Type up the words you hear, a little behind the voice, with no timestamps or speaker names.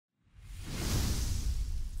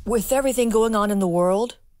With everything going on in the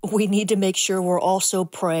world, we need to make sure we're also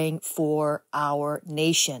praying for our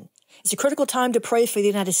nation. It's a critical time to pray for the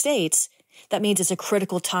United States. That means it's a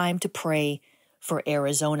critical time to pray for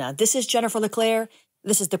Arizona. This is Jennifer LeClaire.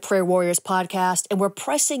 This is the Prayer Warriors podcast, and we're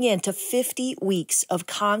pressing into 50 weeks of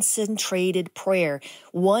concentrated prayer,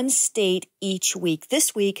 one state each week.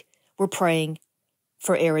 This week, we're praying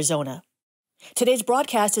for Arizona. Today's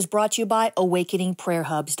broadcast is brought to you by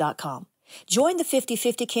AwakeningPrayerHubs.com. Join the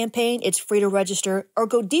 50-50 campaign. It's free to register, or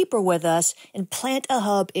go deeper with us and plant a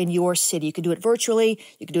hub in your city. You can do it virtually.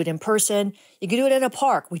 You can do it in person. You can do it in a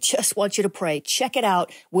park. We just want you to pray. Check it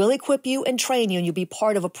out. We'll equip you and train you, and you'll be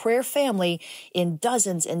part of a prayer family in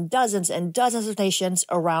dozens and dozens and dozens of nations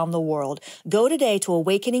around the world. Go today to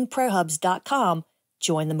AwakeningPrayerHubs.com.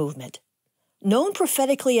 Join the movement. Known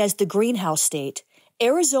prophetically as the greenhouse state,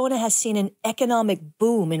 Arizona has seen an economic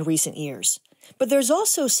boom in recent years. But there's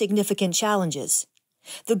also significant challenges.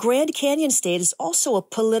 The Grand Canyon state is also a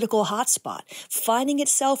political hotspot, finding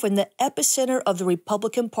itself in the epicenter of the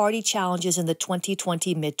Republican Party challenges in the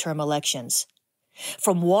 2020 midterm elections.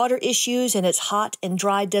 From water issues and its hot and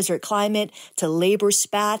dry desert climate to labor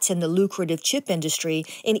spats in the lucrative chip industry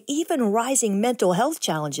and even rising mental health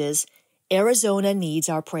challenges, Arizona needs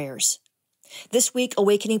our prayers. This week,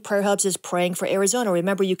 Awakening Prayer Hubs is praying for Arizona.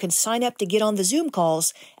 Remember, you can sign up to get on the Zoom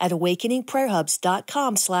calls at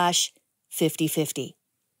awakeningprayerhubs.com/5050.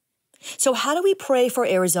 So how do we pray for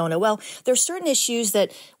Arizona? Well, there are certain issues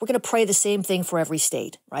that we're going to pray the same thing for every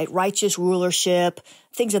state, right? Righteous rulership,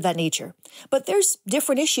 things of that nature. But there's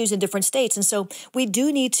different issues in different states. And so we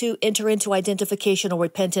do need to enter into identification or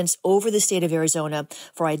repentance over the state of Arizona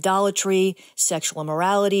for idolatry, sexual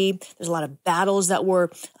immorality. There's a lot of battles that were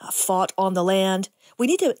fought on the land. We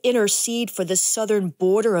need to intercede for the southern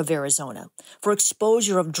border of Arizona, for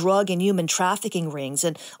exposure of drug and human trafficking rings,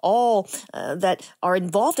 and all that are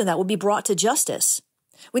involved in that will be brought to justice.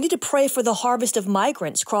 We need to pray for the harvest of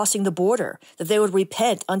migrants crossing the border, that they would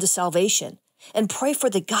repent unto salvation, and pray for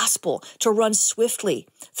the gospel to run swiftly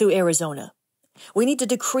through Arizona. We need to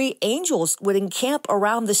decree angels would encamp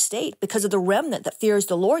around the state because of the remnant that fears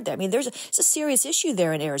the Lord there. I mean, it's a serious issue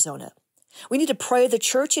there in Arizona. We need to pray the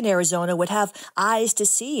church in Arizona would have eyes to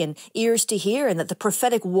see and ears to hear, and that the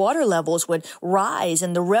prophetic water levels would rise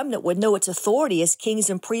and the remnant would know its authority as kings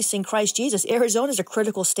and priests in Christ Jesus. Arizona is a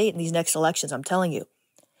critical state in these next elections, I'm telling you.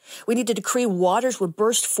 We need to decree waters would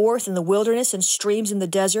burst forth in the wilderness and streams in the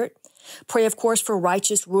desert. Pray, of course, for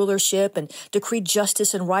righteous rulership, and decree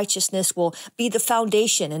justice and righteousness will be the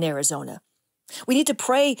foundation in Arizona. We need to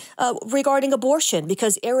pray regarding abortion,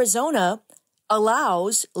 because Arizona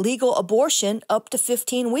allows legal abortion up to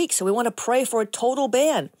 15 weeks. So we want to pray for a total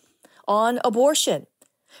ban on abortion.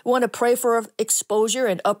 We want to pray for exposure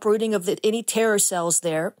and uprooting of any terror cells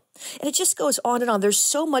there. And it just goes on and on. There's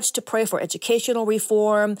so much to pray for: educational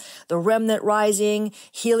reform, the remnant rising,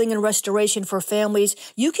 healing and restoration for families.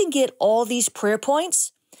 You can get all these prayer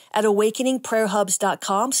points at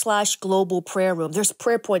awakeningprayerhubs.com/global prayer room. There's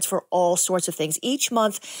prayer points for all sorts of things. Each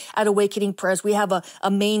month at Awakening Prayers, we have a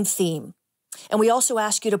main theme. And we also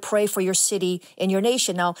ask you to pray for your city and your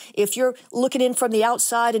nation. Now, if you're looking in from the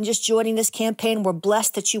outside and just joining this campaign, we're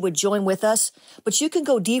blessed that you would join with us. But you can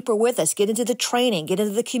go deeper with us, get into the training, get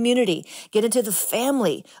into the community, get into the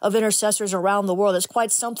family of intercessors around the world. It's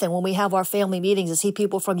quite something when we have our family meetings to see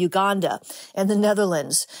people from Uganda and the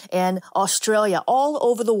Netherlands and Australia, all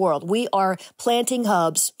over the world. We are planting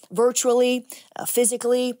hubs virtually,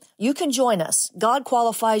 physically. You can join us. God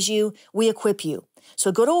qualifies you. We equip you.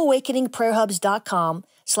 So go to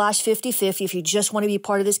awakeningprayerhubs.com/5050 if you just want to be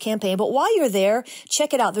part of this campaign. But while you're there,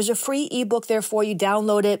 check it out. There's a free ebook there for you.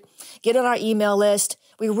 Download it. Get on our email list.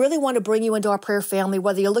 We really want to bring you into our prayer family,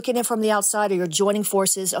 whether you're looking in from the outside or you're joining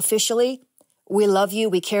forces officially. We love you.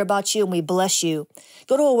 We care about you, and we bless you.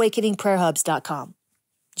 Go to awakeningprayerhubs.com.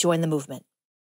 Join the movement.